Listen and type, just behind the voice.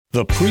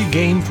The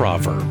pregame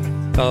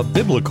proverb, a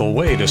biblical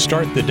way to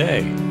start the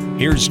day.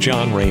 Here's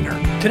John Rayner.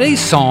 Today's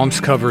Psalms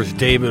covers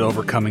David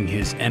overcoming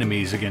his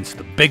enemies against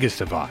the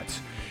biggest of odds.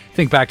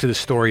 Think back to the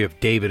story of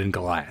David and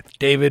Goliath.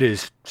 David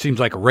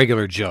seems like a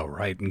regular Joe,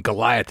 right? And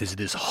Goliath is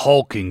this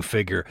hulking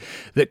figure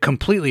that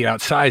completely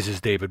outsizes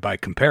David by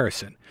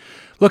comparison.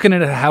 Looking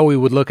at how we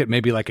would look at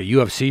maybe like a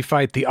UFC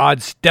fight, the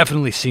odds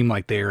definitely seem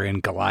like they are in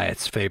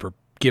Goliath's favor,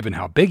 given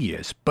how big he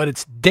is. But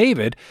it's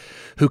David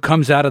who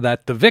comes out of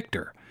that the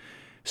victor.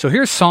 So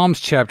here's Psalms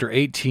chapter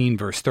 18,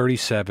 verse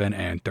 37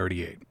 and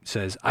 38. It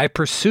says, I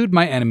pursued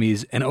my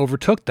enemies and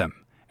overtook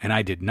them, and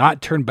I did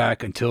not turn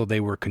back until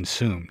they were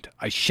consumed.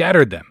 I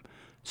shattered them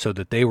so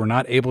that they were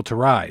not able to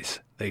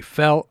rise. They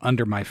fell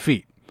under my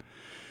feet.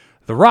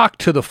 The rock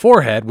to the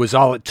forehead was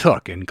all it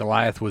took, and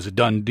Goliath was a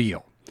done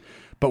deal.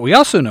 But we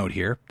also note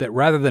here that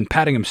rather than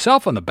patting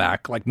himself on the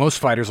back, like most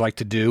fighters like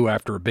to do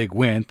after a big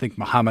win, think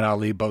Muhammad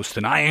Ali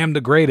boasting, I am the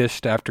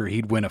greatest after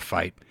he'd win a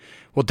fight.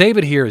 Well,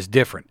 David here is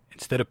different.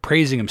 Instead of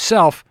praising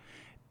himself,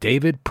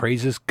 David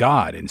praises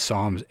God in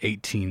Psalms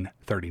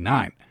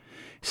 18:39. It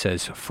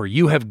says, For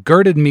you have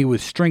girded me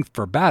with strength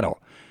for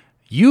battle.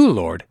 You,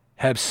 Lord,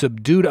 have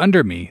subdued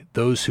under me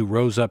those who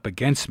rose up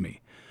against me.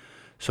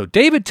 So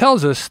David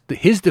tells us that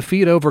his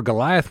defeat over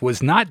Goliath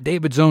was not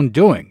David's own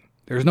doing.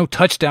 There's no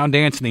touchdown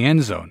dance in the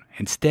end zone.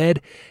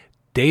 Instead,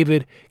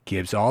 David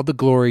gives all the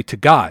glory to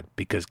God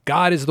because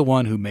God is the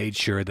one who made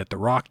sure that the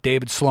rock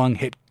David slung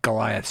hit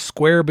Goliath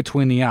square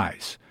between the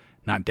eyes,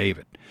 not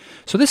David.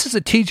 So this is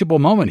a teachable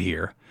moment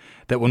here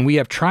that when we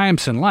have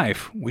triumphs in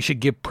life, we should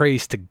give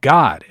praise to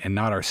God and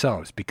not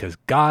ourselves because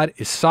God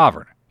is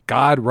sovereign.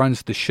 God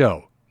runs the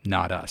show,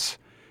 not us.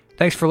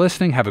 Thanks for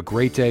listening. Have a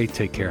great day.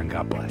 Take care and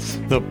God bless.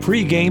 The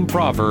pregame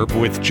proverb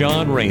with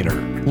John Rayner.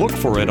 Look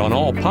for it on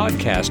all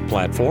podcast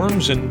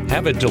platforms and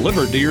have it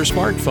delivered to your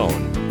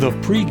smartphone. The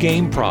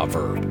pregame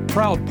proverb,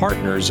 proud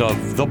partners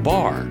of The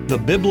Bar, the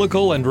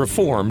Biblical and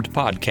Reformed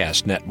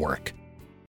Podcast Network.